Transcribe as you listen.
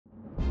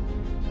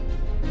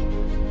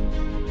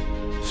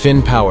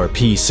Finn Power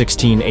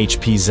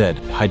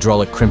P16HPZ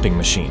hydraulic crimping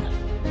machine.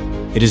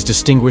 It is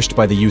distinguished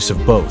by the use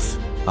of both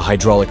a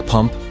hydraulic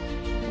pump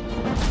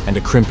and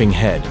a crimping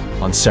head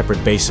on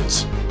separate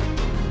bases.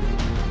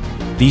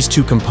 These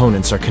two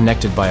components are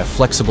connected by a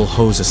flexible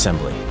hose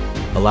assembly,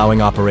 allowing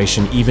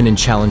operation even in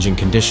challenging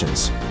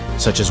conditions,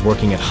 such as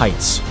working at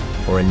heights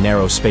or in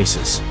narrow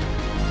spaces.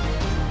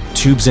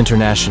 Tubes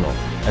International,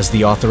 as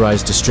the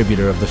authorized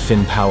distributor of the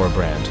Finn Power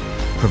brand,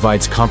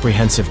 provides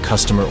comprehensive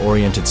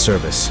customer-oriented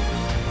service,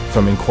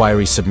 from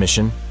inquiry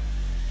submission,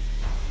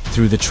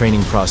 through the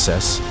training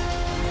process,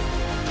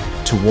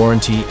 to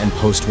warranty and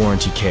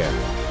post-warranty care.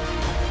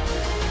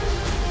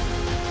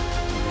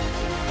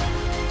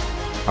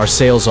 Our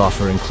sales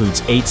offer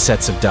includes 8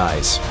 sets of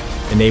dies,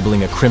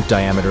 enabling a crimp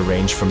diameter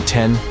range from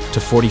 10 to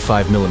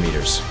 45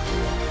 millimeters.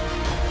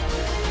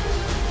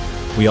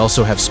 We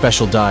also have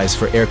special dies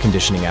for air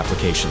conditioning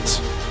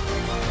applications.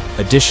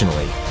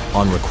 Additionally,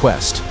 on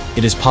request,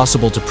 it is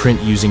possible to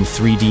print using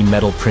 3D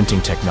metal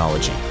printing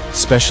technology,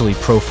 specially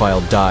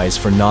profiled dies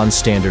for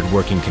non-standard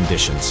working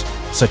conditions,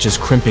 such as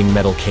crimping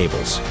metal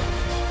cables.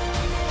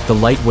 The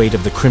light weight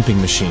of the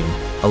crimping machine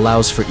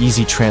allows for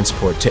easy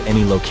transport to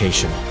any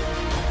location.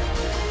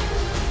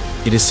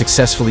 It is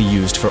successfully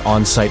used for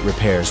on-site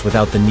repairs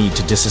without the need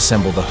to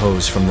disassemble the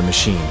hose from the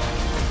machine.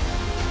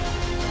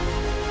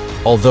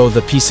 Although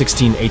the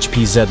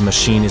P16HPZ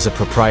machine is a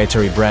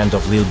proprietary brand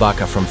of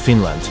Lillbacka from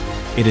Finland,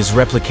 it is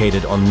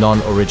replicated on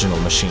non-original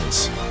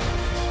machines.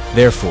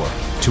 Therefore,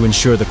 to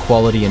ensure the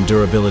quality and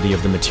durability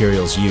of the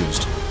materials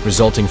used,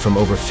 resulting from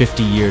over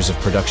 50 years of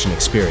production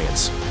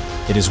experience,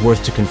 it is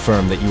worth to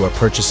confirm that you are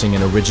purchasing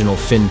an original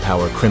Finn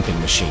Power crimping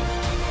machine.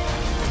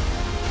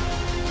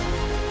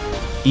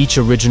 Each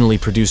originally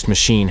produced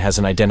machine has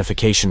an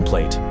identification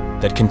plate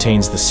that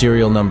contains the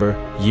serial number,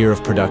 year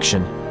of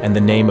production, and the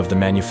name of the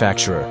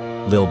manufacturer,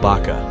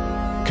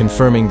 Lillbacka,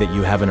 confirming that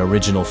you have an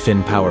original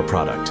Finn Power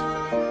product.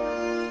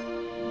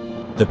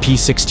 The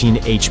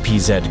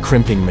P16HPZ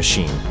crimping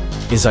machine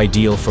is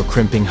ideal for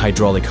crimping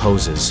hydraulic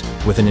hoses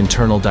with an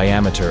internal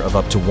diameter of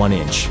up to 1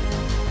 inch,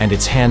 and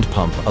its hand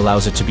pump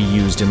allows it to be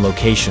used in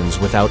locations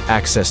without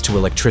access to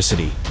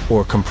electricity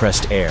or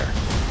compressed air.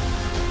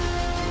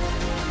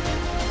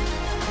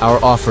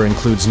 Our offer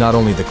includes not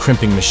only the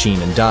crimping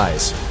machine and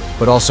dies,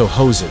 but also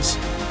hoses,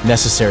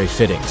 necessary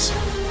fittings,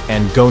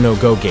 and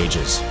go-no-go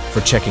gauges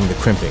for checking the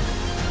crimping.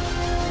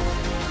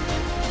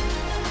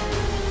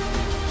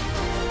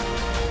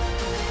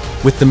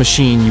 With the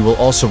machine, you will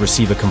also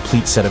receive a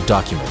complete set of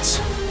documents,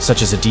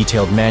 such as a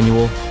detailed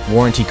manual,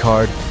 warranty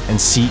card,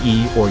 and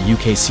CE or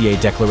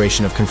UKCA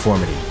declaration of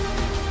conformity.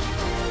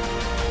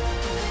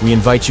 We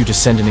invite you to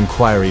send an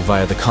inquiry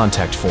via the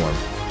contact form,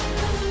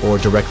 or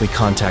directly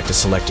contact a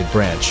selected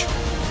branch,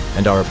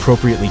 and our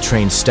appropriately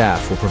trained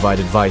staff will provide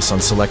advice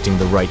on selecting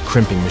the right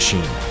crimping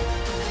machine.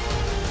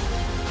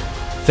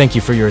 Thank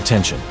you for your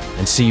attention,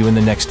 and see you in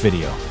the next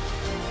video.